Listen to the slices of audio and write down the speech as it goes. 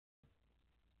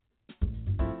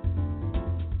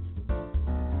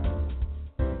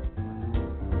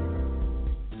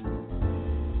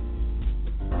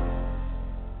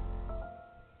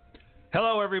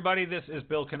Hello, everybody. This is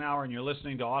Bill Knauer, and you're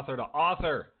listening to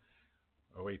Author2Author,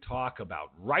 where we talk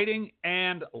about writing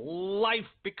and life,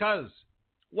 because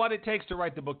what it takes to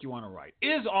write the book you want to write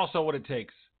is also what it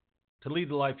takes to lead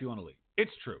the life you want to lead.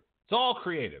 It's true. It's all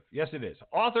creative. Yes, it is.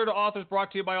 Author2Author is brought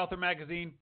to you by Author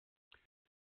Magazine,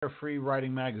 a free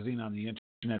writing magazine on the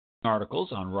internet, articles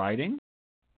on writing.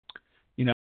 You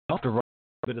know, to write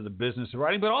a bit of the business of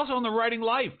writing, but also on the writing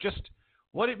life, just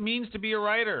what it means to be a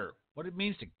writer. What it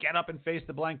means to get up and face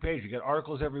the blank page. You get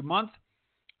articles every month.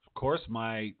 Of course,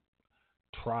 my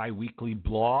tri-weekly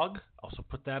blog. Also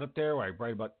put that up there where I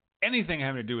write about anything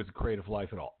having to do with the creative life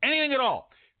at all. Anything at all.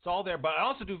 It's all there. But I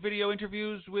also do video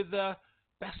interviews with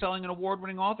best-selling and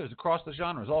award-winning authors across the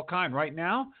genres, all kind. Right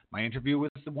now, my interview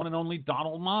with the one and only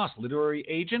Donald Moss, literary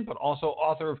agent, but also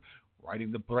author of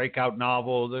writing the breakout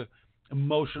novel, the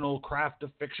emotional craft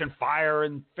of fiction, Fire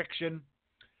and Fiction.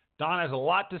 Don has a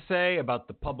lot to say about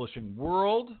the publishing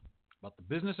world, about the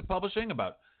business of publishing,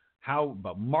 about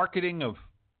marketing of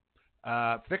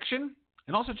fiction,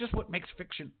 and also just what makes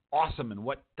fiction awesome and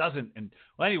what doesn't. And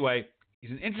well, anyway, he's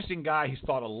an interesting guy. He's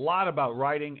thought a lot about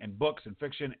writing and books and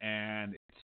fiction, and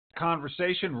it's a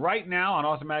conversation right now on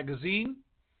Author Magazine.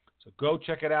 So go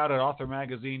check it out at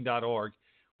authormagazine.org.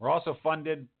 We're also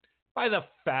funded by the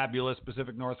fabulous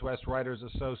Pacific Northwest Writers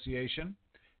Association.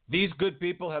 These good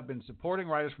people have been supporting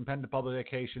writers from pen to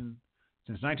publication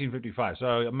since 1955. So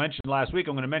I mentioned last week,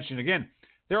 I'm going to mention it again.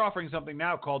 They're offering something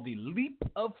now called the Leap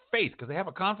of Faith, because they have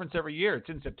a conference every year. It's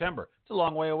in September. It's a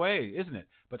long way away, isn't it?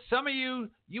 But some of you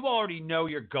already know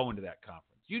you're going to that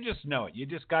conference. You just know it. You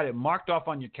just got it marked off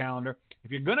on your calendar.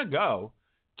 If you're going to go,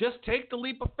 just take the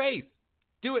leap of faith.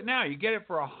 Do it now. You get it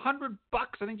for $100.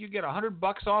 I think you get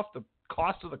 $100 off the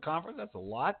cost of the conference. That's a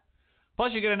lot.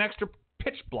 Plus, you get an extra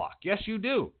pitch block. Yes, you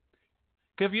do.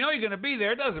 Because if you know you're going to be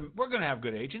there, we're going to have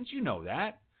good agents. You know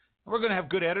that. And we're going to have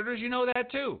good editors. You know that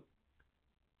too.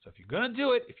 So if you're going to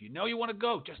do it, if you know you want to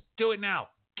go, just do it now.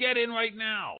 Get in right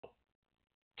now.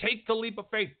 Take the leap of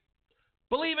faith.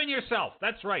 Believe in yourself.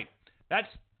 That's right. That's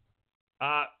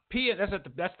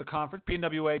the conference,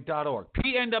 pnwa.org.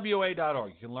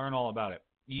 pnwa.org. You can learn all about it.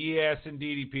 Yes,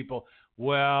 indeedy, people.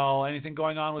 Well, anything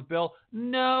going on with Bill?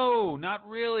 No, not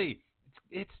really.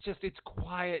 It's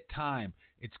quiet time.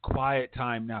 It's quiet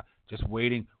time now. Just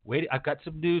waiting. I've got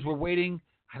some news. We're waiting.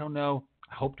 I don't know.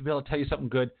 I hope to be able to tell you something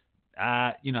good.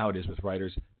 You know how it is with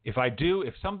writers. If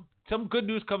some good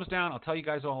news comes down, I'll tell you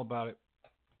guys all about it.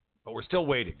 But we're still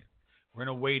waiting. We're in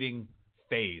a waiting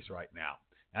phase right now.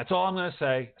 That's all I'm going to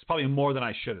say. It's probably more than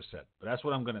I should have said, but that's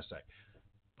what I'm going to say.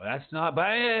 But that's not.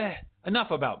 But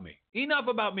enough about me. Enough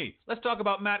about me. Let's talk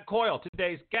about Matt Coyle,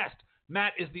 today's guest.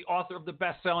 Matt is the author of the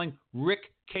best-selling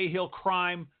Rick Cahill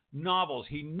crime novels.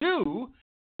 He knew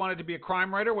he wanted to be a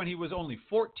crime writer when he was only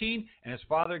 14, and his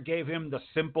father gave him The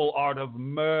Simple Art of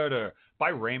Murder by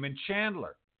Raymond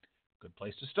Chandler. Good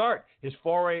place to start. His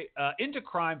foray into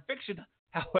crime fiction,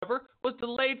 however, was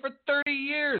delayed for 30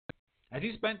 years as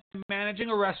he spent managing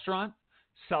a restaurant,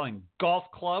 selling golf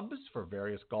clubs for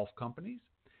various golf companies,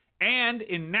 and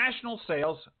in national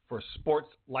sales for a sports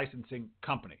licensing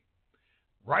company.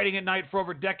 Writing at night for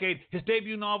over a decade, his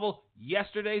debut novel,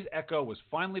 Yesterday's Echo, was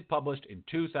finally published in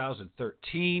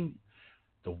 2013.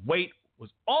 The wait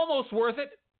was almost worth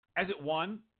it, as it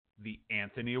won the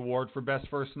Anthony Award for Best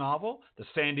First Novel, the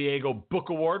San Diego Book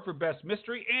Award for Best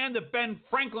Mystery, and the Ben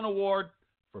Franklin Award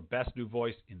for Best New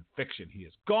Voice in Fiction. He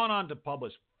has gone on to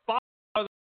publish 5 other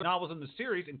novels in the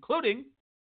series, including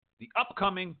the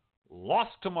upcoming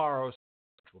Lost Tomorrows,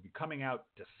 which will be coming out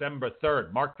December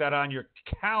 3rd. Mark that on your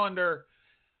calendar.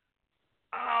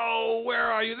 Oh, where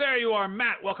are you? There you are,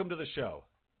 Matt. Welcome to the show.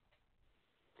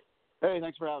 Hey,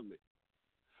 thanks for having me.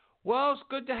 Well, it's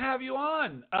good to have you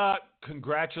on.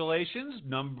 Congratulations.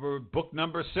 Book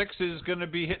number 6 is going to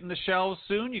be hitting the shelves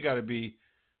soon. You got to be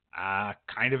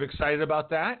kind of excited about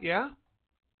that, yeah?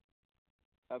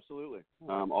 Absolutely.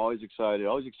 I'm always excited.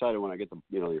 Always excited when I get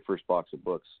your first box of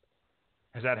books.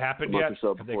 Has that happened yet? A month or so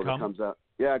Have before they come? It comes out.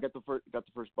 Yeah, I got the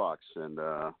first box, and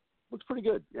looks pretty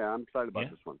good. Yeah, I'm excited about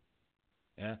this one.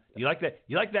 Yeah, you like that?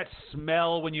 You like that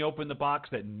smell when you open the box?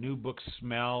 That new book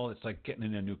smell? It's like getting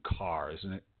in a new car,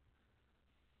 isn't it?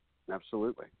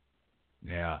 Absolutely.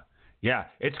 Yeah,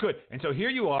 it's good. And so here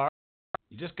you are.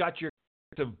 You just got your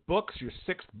books, your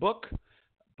 6th book,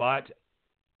 but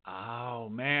oh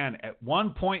man, at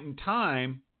one point in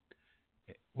time.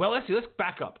 Well, let's see. Let's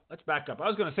back up. I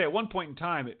was going to say at one point in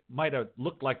time it might have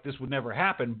looked like this would never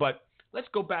happen, but let's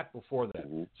go back before that.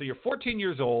 Mm-hmm. So you're 14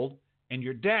 years old, and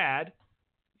your dad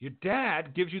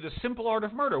gives you The Simple Art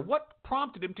of Murder. What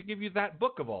prompted him to give you that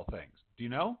book of all things? Do you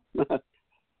know?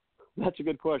 That's a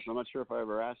good question. I'm not sure if I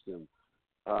ever asked him.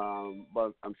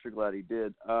 but I'm sure glad he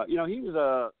did. He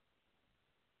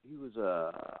was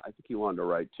I think he wanted to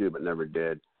write too, but never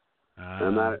did.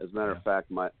 And as a matter of fact,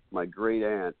 my great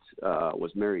aunt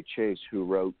was Mary Chase, who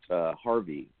wrote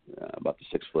Harvey, about the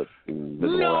 6-foot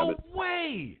invisible rabbit. No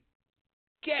way!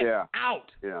 Get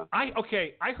out! Yeah.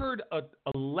 I heard a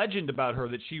legend about her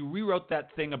that she rewrote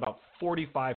that thing about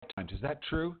 45 times. Is that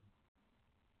true?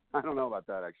 I don't know about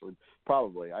that, actually.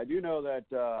 Probably. I do know that,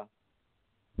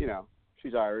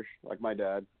 she's Irish, like my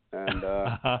dad. And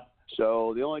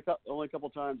so the only couple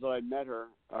times that I met her,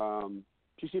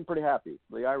 she seemed pretty happy.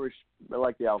 The Irish, they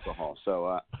like the alcohol.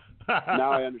 So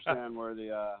now I understand where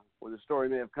the story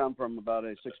may have come from about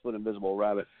a 6-foot invisible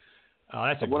rabbit. Oh,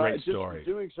 that's a great story.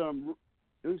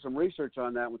 Doing some research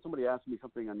on that, when somebody asked me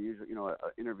something unusual, an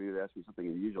interview, they asked me something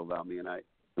unusual about me, and it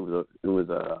was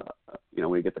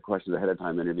we get the questions ahead of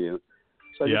time interview.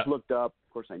 So I just looked up.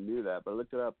 Of course, I knew that, but I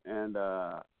looked it up, and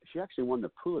she actually won the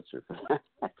Pulitzer for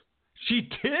that. She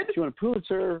did? She won a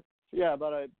Pulitzer. Yeah,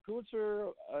 about a Pulitzer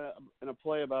in a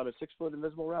play about a 6-foot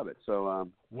invisible rabbit. So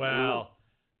it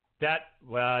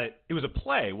was a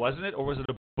play, wasn't it, or was it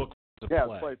a book? It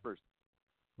was a play first.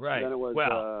 Right. And then it was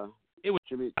more than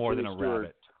Jimmy a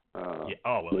Stewart,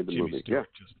 rabbit. Jimmy Stewart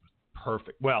just was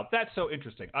perfect. Well, that's so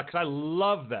interesting because I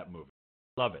love that movie.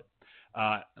 Love it.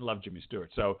 I love Jimmy Stewart.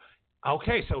 So,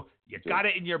 okay, so you got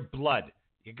it in your blood.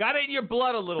 You got it in your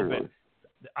blood a little bit.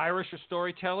 The Irish are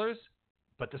storytellers,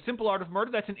 but The Simple Art of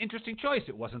Murder, that's an interesting choice.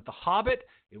 It wasn't The Hobbit.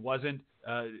 It wasn't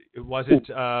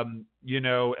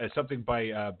something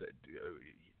by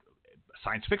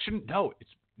science fiction. No,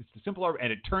 it's The Simple Art,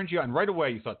 and it turns you on right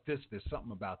away. You thought, there's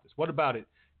something about this. What about it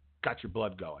got your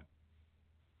blood going?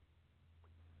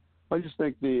 I just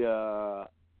think the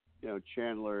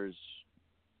Chandler's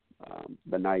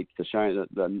the knight,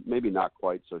 the maybe not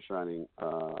quite so shining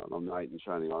knight in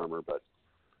shining armor, but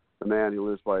the man who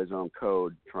lives by his own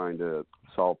code, trying to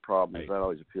solve problems. That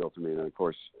always appealed to me. And of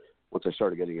course, once I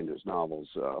started getting into his novels,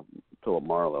 Philip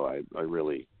Marlowe, it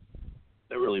really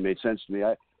made sense to me.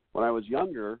 When I was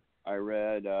younger, I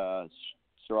read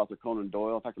Sir Arthur Conan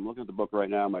Doyle. In fact, I'm looking at the book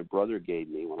right now. My brother gave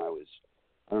me when I was,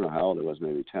 I don't know how old I was,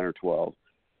 maybe 10 or 12.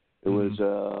 It was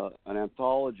an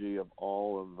anthology of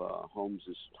all of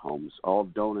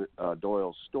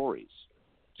Doyle's stories.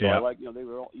 So I they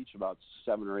were all each about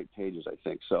 7 or 8 pages, I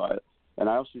think. So I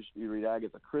also used to read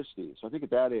Agatha Christie. So I think at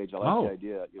that age, I like the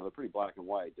idea. They're pretty black and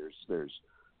white. There's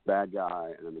bad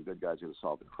guy, and then the good guy's going to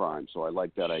solve the crime. So I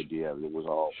liked that idea, and it was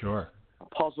all a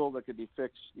puzzle that could be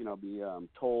fixed. Be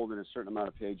told in a certain amount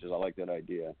of pages. I like that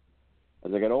idea.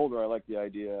 As I got older, I like the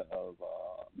idea of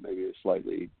maybe a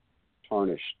slightly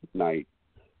tarnished knight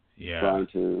trying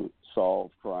to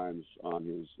solve crimes on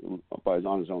his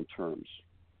own terms.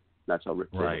 That's how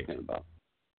Rick Cahill came about.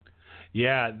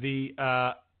 Yeah, the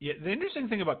interesting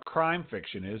thing about crime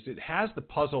fiction is it has the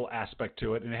puzzle aspect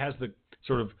to it, and it has the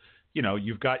sort of,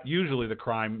 you've got usually the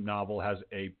crime novel has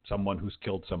someone who's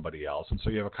killed somebody else, and so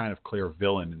you have a kind of clear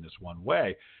villain in this one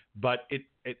way. But it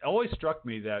always struck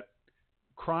me that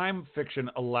crime fiction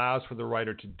allows for the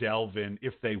writer to delve in,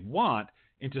 if they want,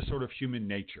 into sort of human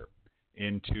nature,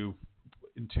 into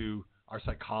our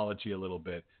psychology a little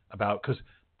bit because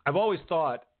I've always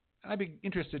thought, and I'd be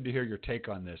interested to hear your take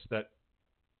on this, that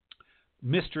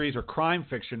mysteries or crime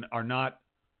fiction are not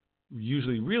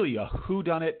usually really a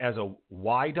whodunit as a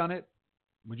whydunit.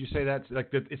 Would you say that's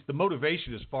like that? It's the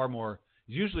motivation is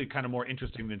usually kind of more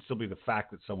interesting than simply the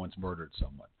fact that someone's murdered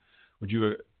someone. Would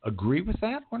you agree with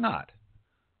that or not?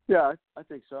 Yeah, I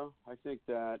think so. I think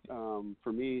that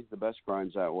for me, the best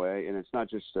crime's that way, and it's not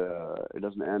just it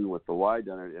doesn't end with the why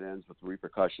done it. It ends with the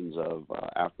repercussions of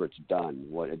after it's done,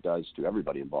 what it does to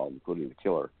everybody involved, including the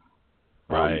killer.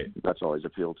 Right. That's always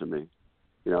appealed to me.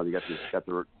 You got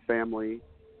the family,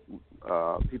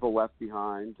 people left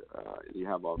behind. You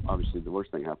have obviously the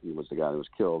worst thing happening was the guy that was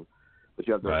killed, but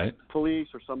you have the police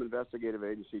or some investigative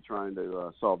agency trying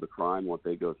to solve the crime, what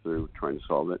they go through trying to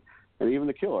solve it, and even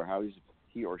the killer, how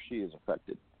he or she is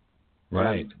affected.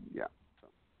 Right. So.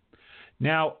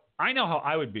 Now, I know how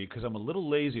I would be because I'm a little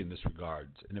lazy in this regard.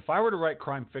 And if I were to write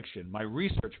crime fiction, my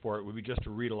research for it would be just to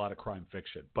read a lot of crime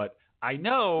fiction. But I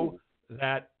know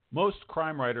that most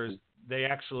crime writers, they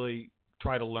actually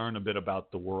try to learn a bit about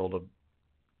the world of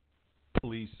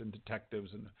police and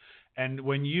detectives. And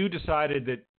when you decided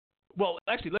that, well,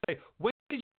 actually, let's say, when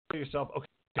did you say to yourself, okay,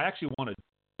 I actually want to,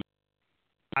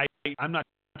 I'm not,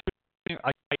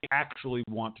 I actually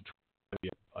want to try to be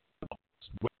a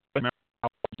when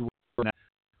you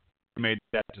made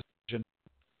that decision?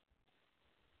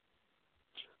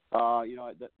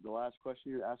 The last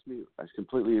question you asked me, I was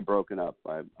completely broken up.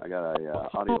 I got a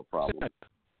audio problem.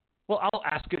 Well, I'll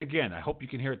ask it again. I hope you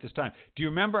can hear it this time. Do you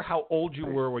remember how old you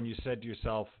were when you said to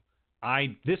yourself,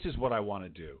 this is what I want to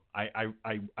do. I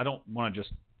don't want to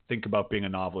just think about being a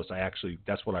novelist.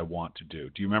 That's what I want to do.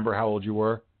 Do you remember how old you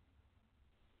were?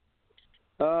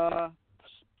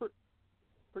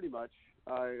 Pretty much.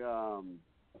 I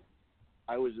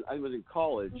was in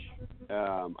college.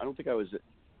 I don't think I was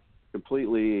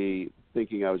completely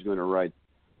thinking I was going to write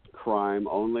crime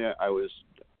only.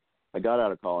 I got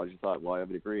out of college and thought, well, I have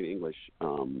a degree in English.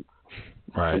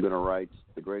 Right. I'm going to write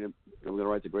the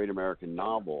great American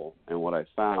novel. And what I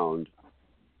found,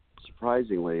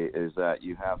 surprisingly, is that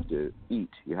you have to eat.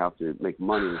 You have to make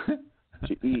money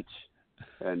to eat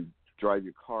and drive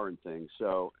your car and things.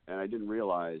 So, and I didn't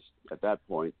realize at that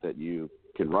point that you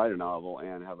can write a novel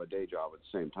and have a day job at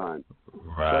the same time.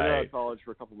 Right. So I got out of college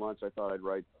for a couple months. I thought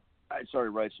I'd started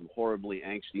to write some horribly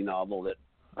angsty novel that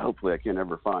hopefully I can't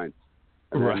ever find.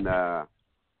 And then,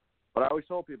 but I always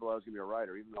told people I was going to be a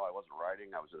writer, even though I wasn't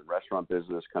writing. I was in the restaurant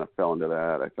business, kind of fell into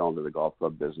that. I fell into the golf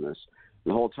club business.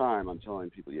 And the whole time I'm telling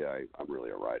people, I'm really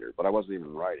a writer, but I wasn't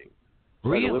even writing. So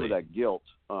really? I lived with that guilt.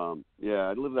 I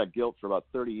lived with that guilt for about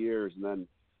 30 years, and then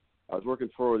I was working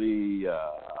for the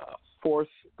fourth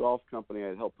golf company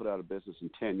I'd helped put out of business in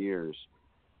 10 years.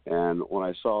 And when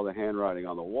I saw the handwriting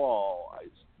on the wall,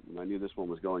 I knew this one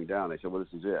was going down. I said, well,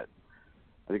 this is it.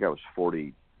 I think I was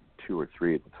 42 or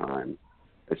 3 at the time.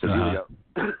 I said,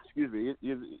 you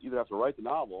either have to write the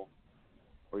novel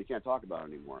or you can't talk about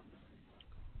it anymore.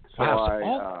 So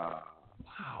wow.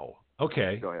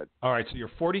 Okay. Go ahead. All right. So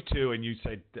you're 42 and you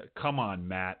say, come on,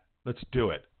 Matt, let's do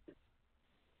it.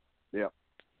 Yeah.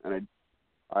 And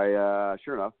I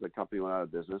sure enough, the company went out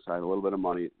of business. I had a little bit of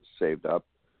money saved up,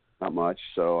 not much.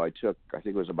 So I think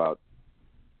it was about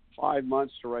 5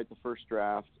 months to write the first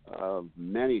draft of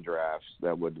many drafts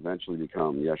that would eventually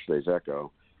become Yesterday's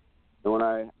Echo. And when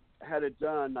I had it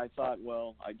done, I thought,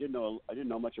 well, I didn't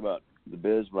know much about the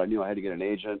biz, but I knew I had to get an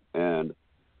agent. And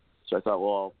so I thought,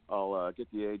 well, I'll get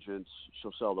the agent.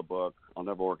 She'll sell the book. I'll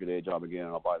never work a day job again,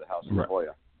 and I'll buy the house in La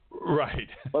Jolla. Right.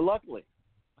 But luckily,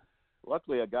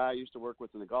 a guy I used to work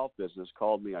with in the golf business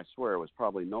called me. I swear it was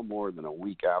probably no more than a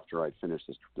week after I'd finished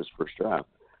this first draft,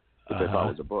 which I thought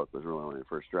was a book. It was really only the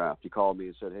first draft. He called me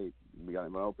and said, hey, we got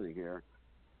an opening here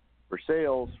for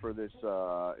sales for this.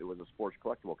 It was a sports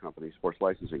collectible company, sports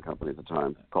licensing company at the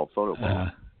time called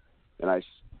Photoball. And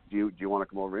do you want to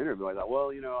come over and interview? I thought,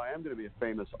 well, I am going to be a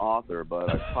famous author, but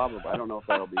I don't know if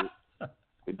that'll be.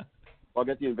 I'll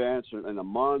get the advance in a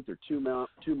month or 2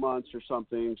 months or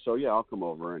something. So yeah, I'll come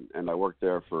over, and I worked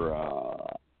there for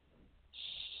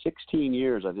 16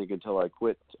 years, I think, until I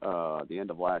quit the end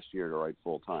of last year to write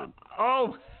full time.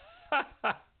 Oh,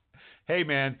 hey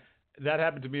man, that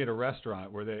happened to me at a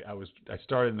restaurant where I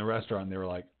started in the restaurant. And they were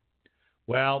like,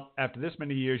 well, after this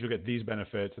many years, you'll get these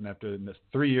benefits. And after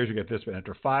 3 years, you'll get this. But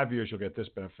after 5 years, you'll get this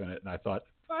benefit. And I thought,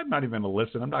 I'm not even going to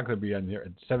listen. I'm not going to be in there.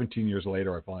 And 17 years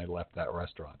later, I finally left that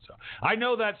restaurant. So I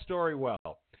know that story well.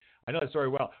 All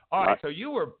right. So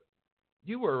you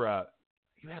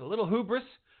had a little hubris,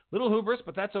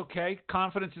 but that's okay.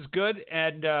 Confidence is good.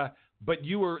 And, but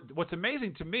what's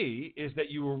amazing to me is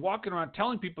that you were walking around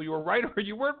telling people you were a writer.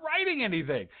 You weren't writing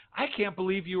anything. I can't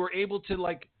believe you were able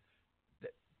to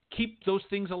keep those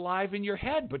things alive in your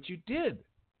head, but you did.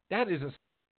 That is a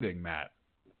thing, Matt.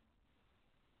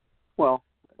 Well,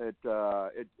 it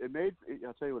made.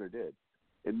 I'll tell you what it did.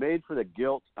 It made for the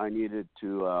guilt I needed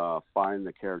to find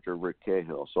the character of Rick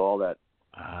Cahill. So all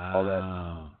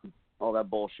that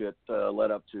bullshit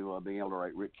led up to being able to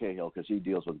write Rick Cahill because he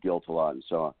deals with guilt a lot, and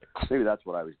so maybe that's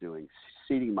what I was doing,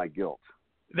 seeding my guilt.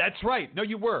 That's right. No,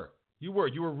 you were. You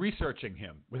were researching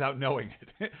him without knowing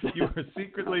it. You were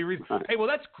secretly Hey, well,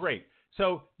 that's great.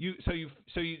 So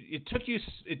it took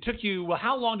you. Well,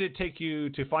 how long did it take you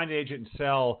to find an agent and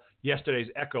sell Yesterday's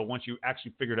Echo once you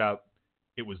actually figured out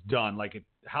it was done?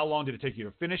 How long did it take you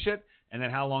to finish it, and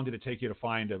then how long did it take you to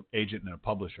find an agent and a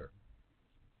publisher?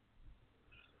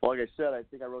 Well, like I said, I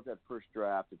think I wrote that first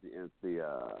draft in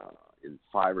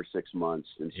 5 or 6 months,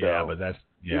 and so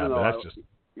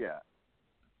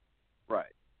right.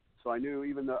 So I knew,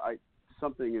 even though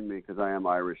something in me, because I am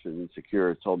Irish and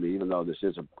insecure, told me even though this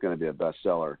is going to be a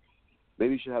bestseller,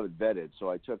 maybe you should have it vetted.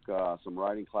 So I took some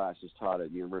writing classes taught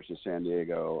at University of San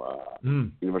Diego,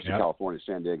 University of California,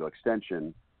 San Diego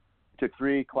Extension. Took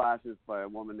 3 classes by a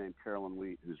woman named Carolyn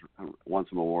Wheat, who's won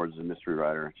some awards as a mystery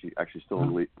writer. She actually still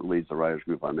leads the writers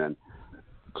group I'm in.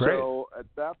 Great. So at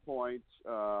that point,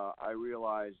 I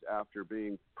realized, after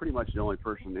being pretty much the only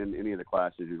person in any of the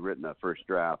classes who'd written that first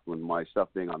draft, when my stuff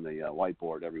being on the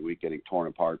whiteboard every week getting torn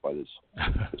apart by this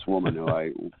woman who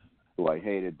I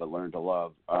hated but learned to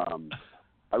love,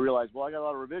 I realized, well, I got a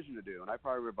lot of revision to do, and I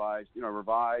probably revised,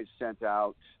 sent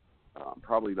out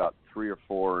probably about 3 or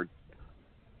 4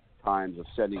 times of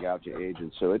sending out to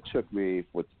agents. So it took me,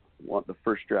 with the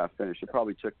first draft finished, it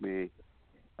probably took me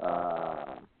 5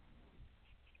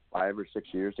 or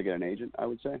 6 years to get an agent, I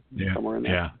would say, somewhere in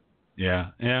there.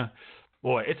 Yeah.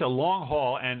 Boy, it's a long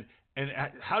haul. And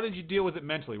how did you deal with it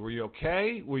mentally? Were you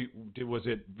okay? Was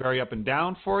it very up and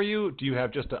down for you? Do you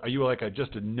have are you like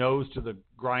just a nose to the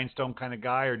grindstone kind of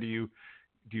guy, or do you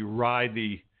ride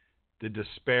the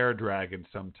despair dragon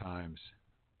sometimes?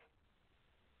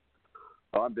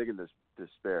 Oh, I'm big in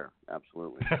despair,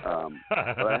 absolutely. But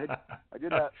I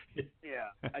did that.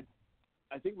 Yeah,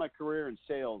 I think my career in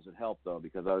sales had helped though,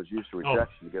 because I was used to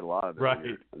rejection to get a lot of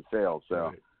it in sales.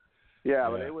 So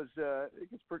but it was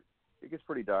it gets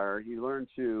pretty dire. You learn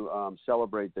to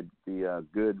celebrate the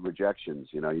good rejections.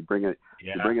 You bring in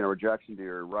a rejection to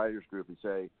your writers group and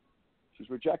say, she's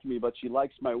rejecting me, but she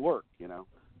likes my work. It's not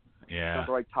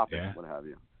the right topic, what have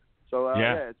you. So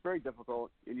it's very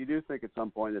difficult, and you do think at some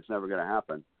point it's never going to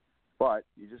happen, but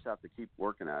you just have to keep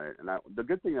working at it. And the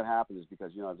good thing that happens is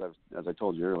because as I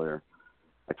told you earlier,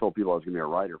 I told people I was going to be a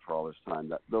writer for all this time.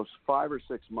 That those 5 or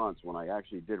 6 months when I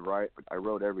actually did write, I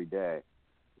wrote every day.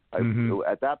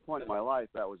 At that point in my life,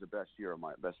 that was the best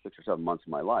 6 or 7 months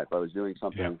of my life. I was doing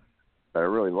something that I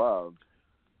really loved,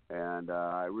 and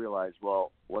I realized,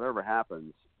 well, whatever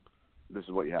happens, this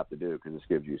is what you have to do, because this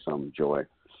gives you some joy.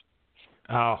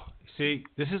 Oh, see,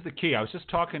 this is the key. I was just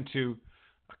talking to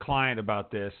a client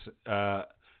about this,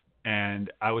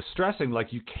 and I was stressing,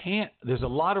 you can't – there's a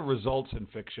lot of results in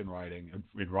fiction writing,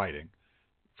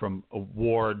 from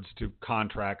awards to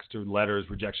contracts to letters,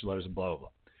 rejection letters, and blah, blah, blah.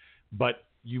 But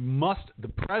you must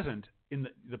 – in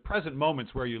the present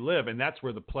moments where you live, and that's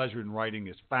where the pleasure in writing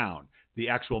is found, the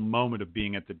actual moment of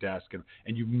being at the desk.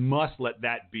 And you must let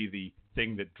that be the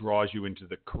thing that draws you into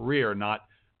the career, not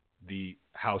the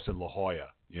house in La Jolla,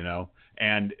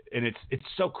 And it's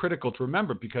so critical to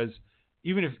remember, because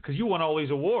because you won all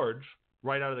these awards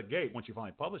right out of the gate once you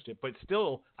finally published it, but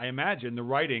still, I imagine the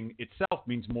writing itself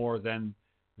means more than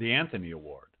the Anthony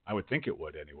Award. I would think it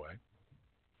would anyway.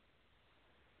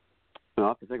 I'll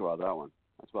have to think about that one.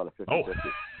 That's about a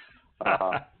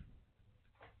 50-50.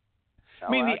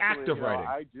 I mean, the act of writing.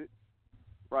 I do.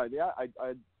 Right. Yeah.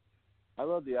 I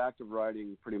love the act of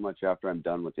writing pretty much after I'm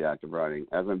done with the act of writing.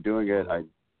 As I'm doing it, I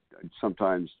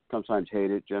sometimes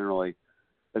hate it. Generally,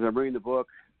 as I'm reading the book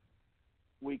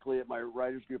weekly at my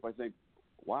writers group, I think,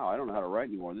 wow, I don't know how to write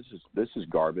anymore. This is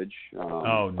garbage.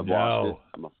 I've lost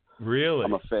it. Really?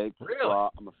 I'm a fake. Really?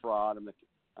 I'm a fraud.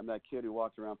 I'm that kid who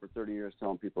walked around for 30 years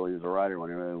telling people he was a writer when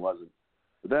he really wasn't.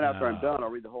 But then after I'm done, I'll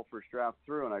read the whole first draft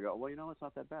through, and I go, well, it's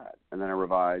not that bad. And then I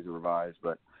revise and revise.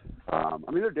 But,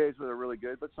 there are days where they're really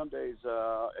good, but some days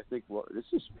I think, well,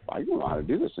 I don't know how to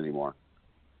do this anymore.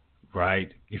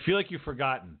 Right. You feel like you've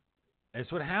forgotten.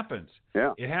 That's what happens.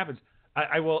 Yeah. It happens.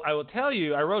 I will tell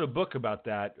you, I wrote a book about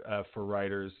that for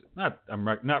writers. I'm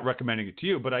not recommending it to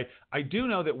you, but I do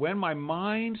know that when my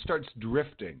mind starts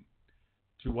drifting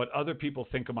to what other people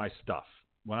think of my stuff,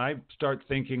 when I start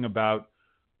thinking about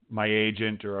my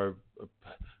agent or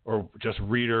just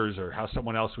readers or how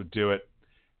someone else would do it,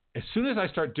 as soon as I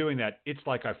start doing that, it's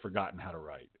like I've forgotten how to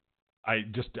write.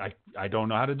 I don't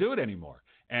know how to do it anymore.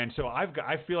 And so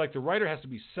I feel like the writer has to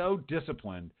be so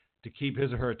disciplined to keep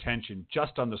his or her attention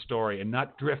just on the story and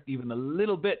not drift even a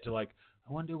little bit to I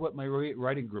wonder what my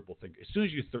writing group will think. As soon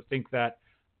as you think that,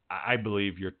 I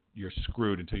believe you're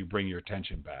screwed until you bring your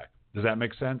attention back. Does that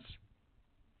make sense?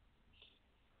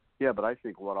 Yeah, but I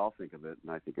think what I'll think of it,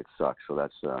 and I think it sucks. So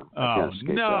that's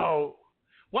no.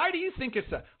 Why do you think it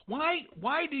sucks?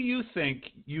 Why do you think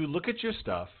you look at your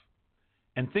stuff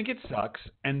and think it sucks,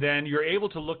 and then you're able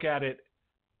to look at it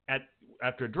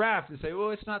after a draft and say,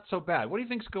 well, it's not so bad? What do you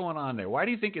think's going on there? Why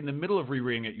do you think in the middle of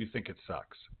rereading it you think it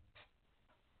sucks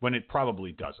when it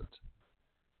probably doesn't?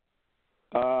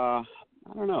 I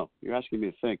don't know. You're asking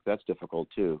me to think. That's difficult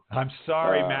too. I'm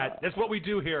sorry, Matt. That's what we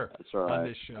do here all right. on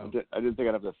this show. I didn't think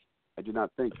I did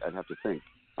not think I'd have to think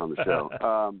on the show.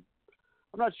 I'm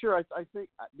not sure. I think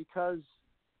because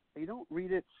you don't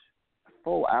read it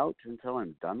full out until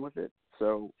I'm done with it.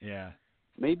 So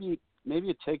maybe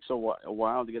it takes a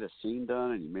while to get a scene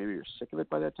done, and maybe you're sick of it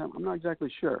by that time. I'm not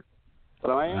exactly sure.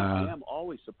 But I am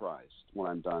always surprised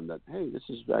when I'm done that, hey, this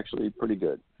is actually pretty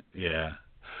good. Yeah.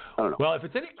 I don't know. Well, if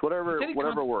it's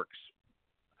whatever works.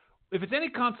 If it's any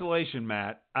consolation,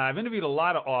 Matt, I've interviewed a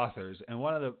lot of authors, and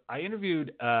I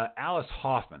interviewed Alice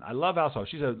Hoffman. I love Alice Hoffman.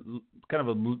 She's a kind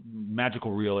of a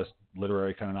magical realist,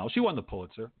 literary kind of novel. She won the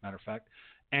Pulitzer, matter of fact.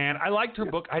 And I liked her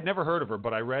book. I'd never heard of her,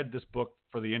 but I read this book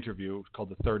for the interview. It was called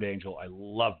The Third Angel. I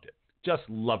loved it. just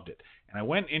loved it. And I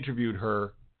went and interviewed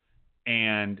her,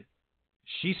 and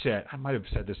she said, I might have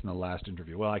said this in the last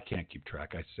interview. Well, I can't keep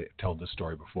track. Told this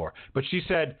story before. But she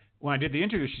said, when I did the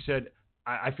interview, she said,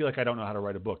 I feel like I don't know how to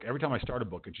write a book. Every time I start a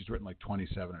book, and she's written like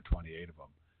 27 or 28 of them,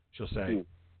 she'll say,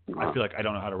 I feel like I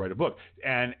don't know how to write a book.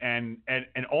 And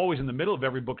always in the middle of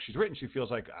every book she's written, she feels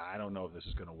like, I don't know if this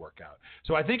is going to work out.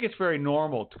 So I think it's very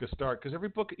normal to start, because every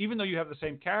book, even though you have the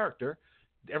same character,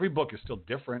 every book is still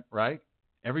different, right?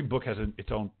 Every book has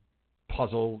its own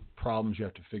puzzle problems you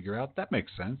have to figure out. That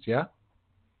makes sense, yeah?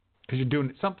 Because you're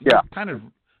doing something, you're kind of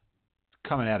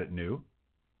coming at it new.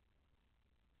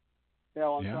 Yeah,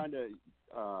 well, I'm trying to.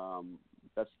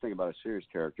 That's the thing about a series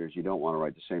character is you don't want to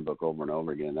write the same book over and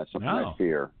over again. That's something I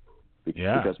fear,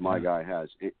 because my guy has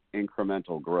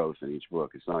incremental growth in each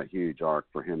book. It's not a huge arc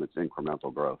for him; it's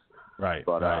incremental growth. Right.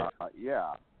 But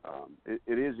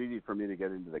it is easy for me to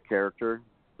get into the character,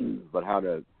 but how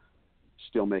to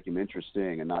still make him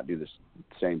interesting and not do the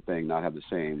same thing, not have the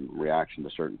same reaction to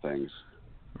certain things.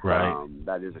 Right.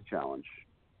 That is a challenge.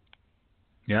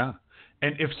 Yeah.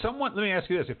 And if someone, let me ask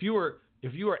you this: if you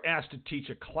were asked to teach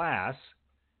a class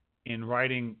in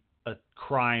writing a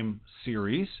crime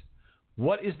series,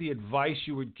 what is the advice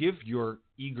you would give your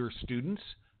eager students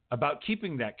about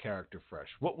keeping that character fresh?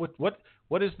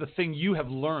 What is the thing you have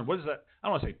learned? What is that? I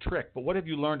don't want to say trick, but what have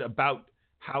you learned about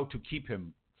how to keep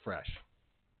him fresh?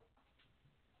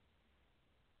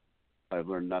 I've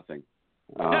learned nothing.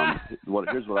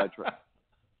 Here's what I try.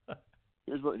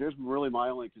 Here's really my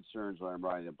only concerns when I'm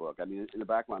writing a book. I mean, in the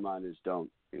back of my mind is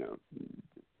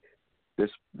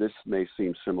this may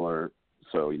seem similar,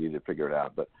 so you need to figure it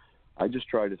out. But I just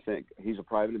try to think. He's a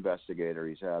private investigator.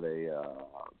 He's had a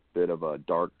bit of a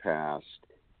dark past.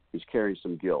 He's carrying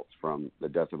some guilt from the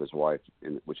death of his wife,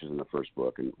 which is in the first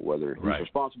book, and whether he's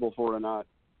responsible for it or not,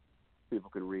 people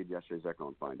can read yesterday's Echo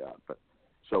and find out. But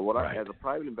so as a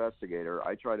private investigator,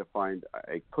 I try to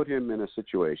I put him in a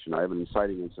situation. I have an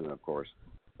inciting incident, of course,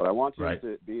 but I want him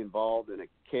to be involved in a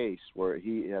case where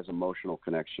he has emotional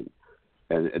connection.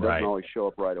 And it doesn't always show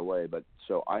up right away, but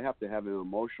so I have to have him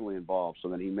emotionally involved, so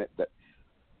then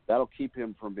that'll keep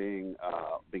him from being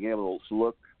able to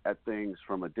look at things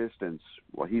from a distance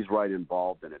while he's right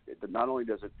involved in it. Not only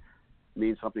does it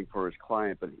mean something for his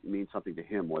client, but it means something to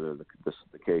him, whether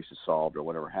the case is solved or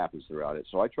whatever happens throughout it.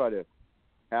 So I try to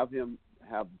have him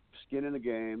have skin in the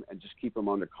game and just keep him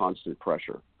under constant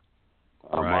pressure.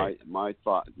 My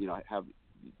thought, you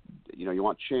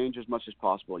want change as much as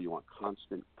possible. You want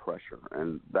constant pressure,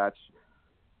 and that's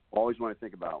always what I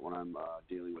think about when I'm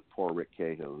dealing with poor Rick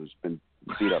Cahill, who's been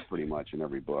beat up pretty much in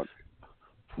every book,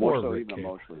 more so even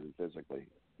emotionally than physically.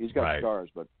 He's got scars,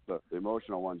 but the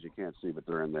emotional ones you can't see, but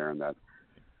they're in there, and that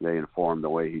they inform the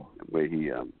way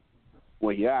he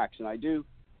acts. And I do.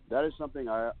 That is something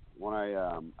I'm going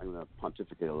to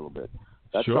pontificate a little bit.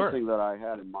 That's something that I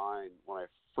had in mind when I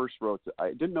first wrote.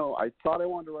 I didn't know. I thought I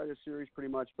wanted to write a series pretty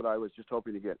much, but I was just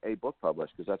hoping to get a book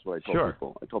published because that's what I told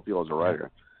people. I told people as a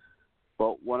writer.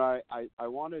 But when I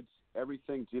wanted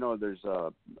everything, there's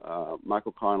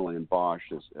Michael Connelly and Bosch.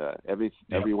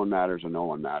 Everyone matters and no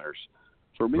one matters.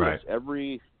 For me, it's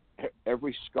every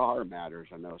scar matters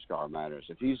and no scar matters.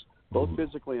 If he's both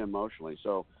physically and emotionally.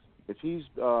 So if he's,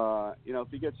 if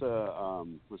he gets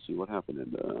let's see what happened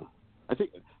in. I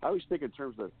always think in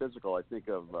terms of physical. I think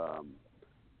of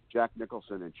Jack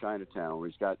Nicholson in Chinatown, where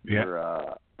he's got the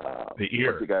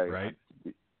ear, right?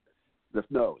 The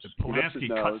nose. Polanski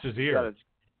cuts his ear.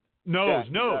 Nose.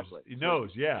 He's nose. He's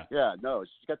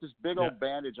got this big old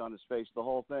bandage on his face, the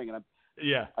whole thing, and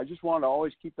I just want to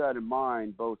always keep that in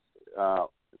mind, both,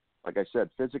 like I said,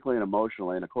 physically and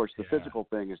emotionally. And of course, the physical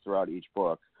thing is throughout each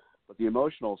book, but the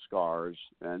emotional scars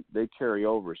and they carry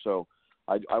over. So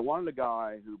I wanted a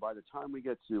guy who, by the time we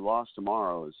get to Lost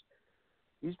Tomorrows,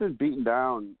 he's been beaten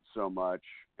down so much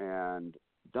and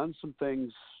done some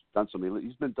things.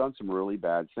 He's been done some really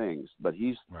bad things, but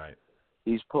he's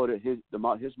put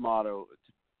his motto,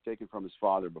 taken from his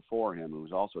father before him, who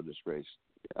was also a disgraced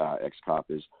ex-cop,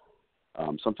 is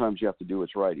sometimes you have to do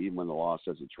what's right even when the law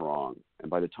says it's wrong. And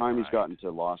by the time he's gotten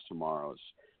to Lost Tomorrows,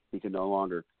 he can no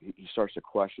longer. He starts to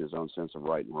question his own sense of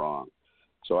right and wrong.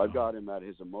 So I've got him at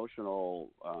his emotional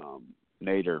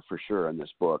nadir for sure in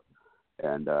this book,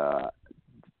 and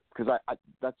because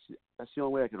that's the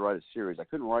only way I could write a series. I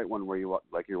couldn't write one where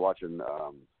you're watching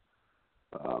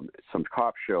some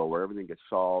cop show where everything gets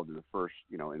solved in the first,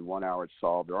 in 1 hour it's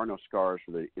solved. There are no scars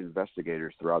for the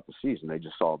investigators throughout the season. They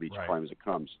just solve each crime as it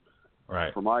comes.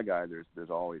 Right. For my guy,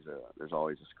 there's always a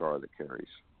scar that carries.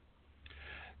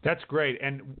 That's great.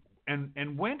 And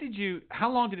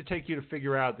how long did it take you to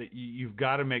figure out that you've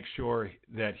got to make sure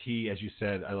that he, as you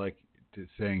said, I like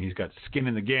saying he's got skin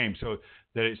in the game, so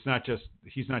that he's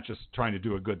not just trying to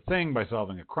do a good thing by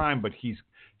solving a crime, but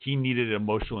he needed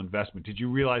emotional investment. Did you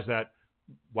realize that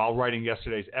while writing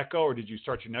yesterday's Echo, or did you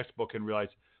start your next book and realize,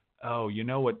 oh, you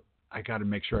know what I got to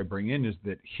make sure I bring in is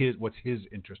that what's his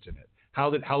interest in it?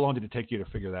 How long did it take you to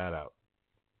figure that out?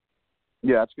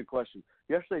 Yeah, that's a good question.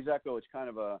 Yesterday's Echo is kind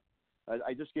of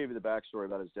I just gave you the backstory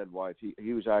about his dead wife.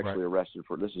 He was actually arrested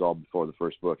for, this is all before the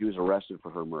first book, he was arrested for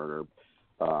her murder.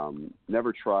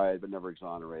 Never tried, but never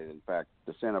exonerated. In fact,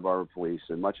 the Santa Barbara police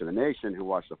and much of the nation who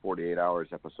watched the 48 Hours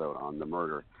episode on the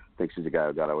murder thinks he's the guy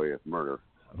who got away with murder.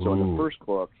 So in the first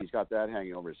book, he's got that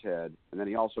hanging over his head, and then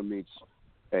he also meets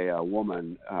a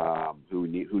woman who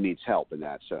needs help in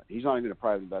that. So he's not even a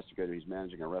private investigator. He's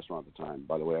managing a restaurant at the time.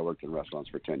 By the way, I worked in restaurants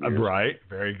for 10 years. Right.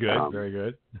 Very good. Very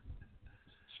good.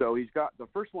 So he's got the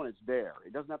first one. It's there. He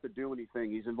doesn't have to do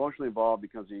anything. He's emotionally involved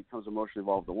because he becomes emotionally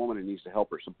involved with the woman and needs to help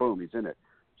her. So boom, he's in it.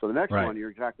 So the next one, you're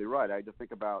exactly right. I had to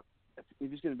think about if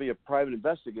he's going to be a private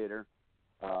investigator,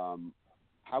 how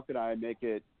could I make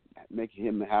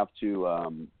him have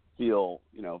to feel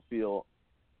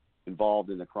involved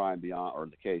in the crime beyond, or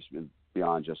the case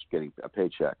beyond just getting a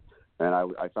paycheck. And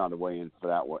I found a way into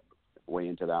that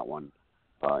one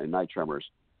in Night Tremors.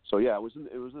 So yeah, it was in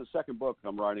the second book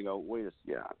I'm writing. Oh wait,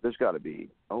 there's got to be.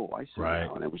 Oh, I see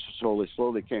now. And it was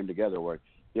slowly came together. Where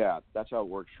that's how it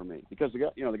works for me. Because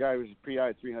the guy who's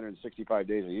PI 365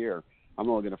 days a year. I'm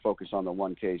only going to focus on the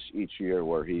one case each year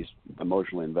where he's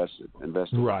emotionally invested.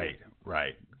 Right.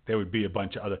 There would be a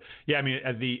bunch of other. Yeah, I mean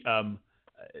the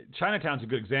Chinatown's a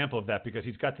good example of that because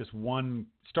he's got this one.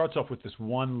 Starts off with this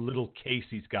one little case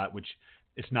he's got, which.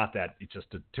 It's not that. It's just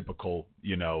a typical,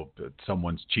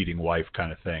 someone's cheating wife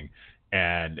kind of thing.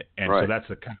 And so that's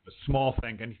a kind of a small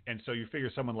thing. And so you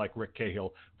figure someone like Rick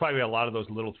Cahill, probably a lot of those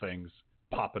little things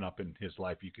popping up in his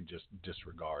life, you can just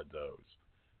disregard those.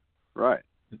 Right.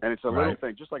 And it's a little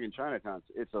thing, just like in Chinatown.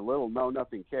 It's a little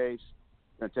know-nothing case.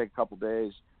 It's going to take a couple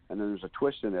days, and then there's a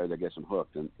twist in there that gets them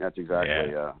hooked. And that's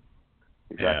exactly what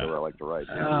I like to write.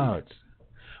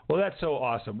 Well, that's so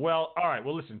awesome. Well, all right.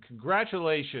 Well, listen,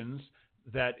 congratulations.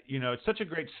 That, it's such a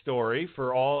great story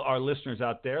for all our listeners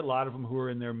out there, a lot of them who are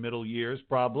in their middle years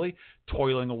probably,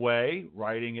 toiling away,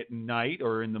 writing at night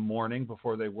or in the morning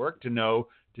before they work,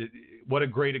 what a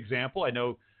great example. I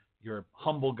know you're a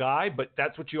humble guy, but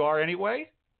that's what you are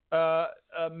anyway,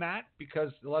 Matt,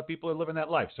 because a lot of people are living that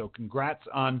life. So congrats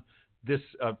on this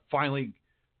finally,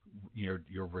 you're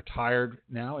retired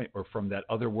now or from that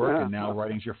other work and now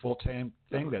writing's your full-time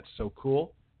thing. That's so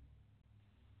cool.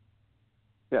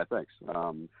 Yeah, thanks.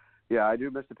 I do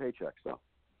miss the paycheck, so.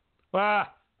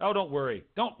 Don't worry.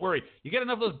 You get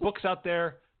enough of those books out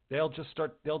there, they're just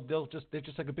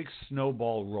like a big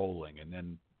snowball rolling, and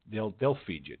then they'll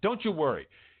feed you. Don't you worry.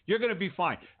 You're going to be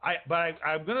fine. Our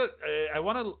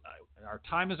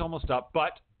time is almost up,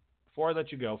 but before I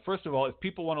let you go, first of all, if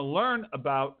people want to learn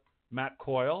about Matt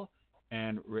Coyle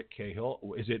and Rick Cahill,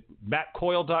 is it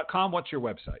mattcoyle.com? What's your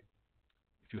website?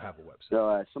 If you have a website.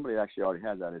 So somebody actually already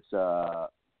had that. It's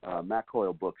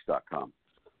mattcoylebooks.com.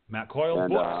 Matt Coyle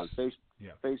Books.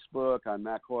 Facebook, I'm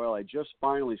Matt Coyle. I just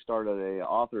finally started a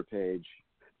author page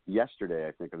yesterday,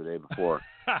 I think, or the day before,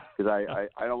 because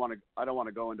I don't want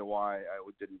to go into why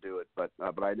I didn't do it, but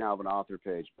I now have an author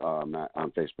page on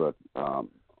Facebook,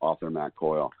 author Matt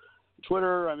Coyle.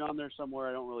 Twitter, I'm on there somewhere.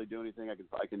 I don't really do anything. I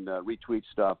can retweet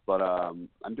stuff, but I'm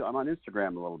on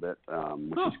Instagram a little bit,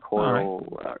 which is Coyle,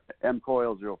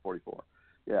 mcoyle044.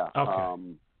 Yeah.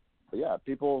 Okay.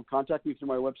 People contact me through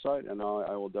my website, and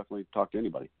I will definitely talk to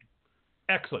anybody.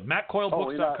 Excellent.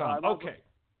 MattCoyleBooks.com. Okay.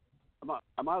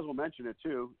 I might as well mention it,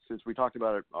 too, since we talked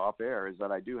about it off air, is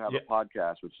that I do have a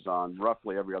podcast, which is on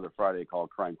roughly every other Friday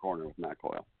called Crime Corner with Matt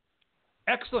Coyle.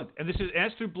 Excellent. And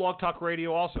it's through Blog Talk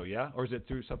Radio also, yeah? Or is it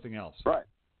through something else? Right.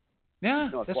 Yeah,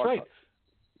 no, that's right.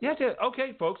 Yeah,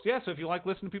 okay, folks. Yeah, so if you like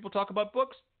listening to people talk about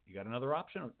books, you got another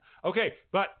option. Okay,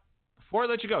 but before I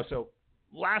let you go, so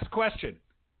last question.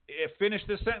 Finish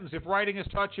this sentence. If writing has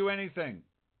taught you anything,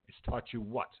 it's taught you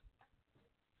what?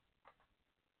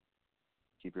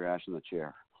 Keep your ass in the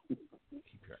chair.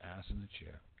 Keep your ass in the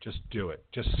chair. Just do it.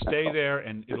 Just stay there,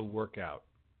 and it'll work out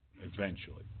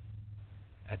eventually.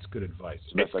 That's good advice.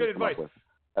 It's good advice.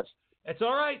 It's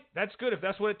all right. That's good. If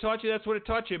that's what it taught you, that's what it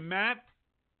taught you. Matt,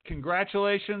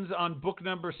 congratulations on book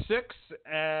number 6.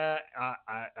 I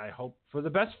hope for the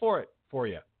best for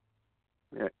you.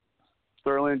 Yeah.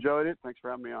 Thoroughly enjoyed it. Thanks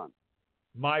for having me on.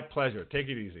 My pleasure. Take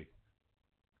it easy.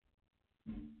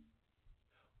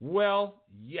 Well,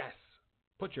 yes.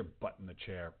 Put your butt in the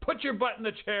chair. Put your butt in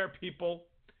the chair, people.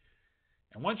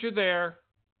 And once you're there,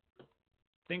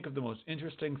 think of the most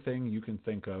interesting thing you can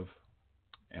think of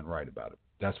and write about it.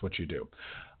 That's what you do.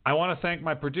 I want to thank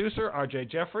my producer,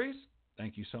 RJ Jeffries.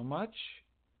 Thank you so much.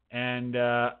 And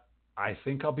I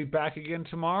think I'll be back again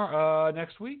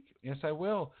next week. Yes, I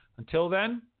will. Until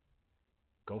then,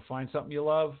 go find something you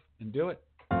love and do it.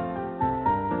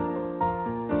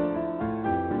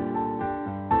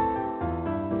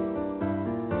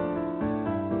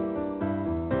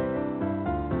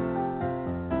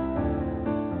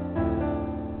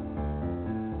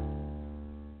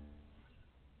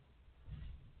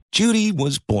 Judy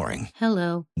was boring.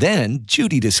 Hello. Then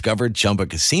Judy discovered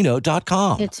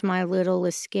ChumbaCasino.com. It's my little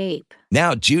escape.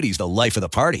 Now Judy's the life of the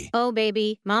party. Oh,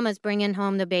 baby, mama's bringing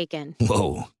home the bacon.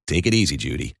 Whoa, take it easy,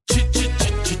 Judy.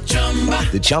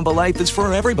 The Chumba life is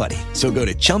for everybody. So go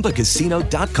to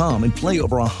ChumbaCasino.com and play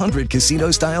over 100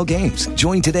 casino-style games.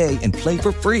 Join today and play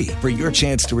for free for your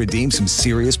chance to redeem some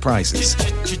serious prizes.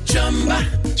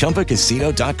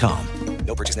 ChumbaCasino.com.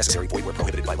 No purchase necessary. Void where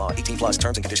prohibited by law. 18+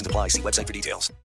 terms and conditions apply. See website for details.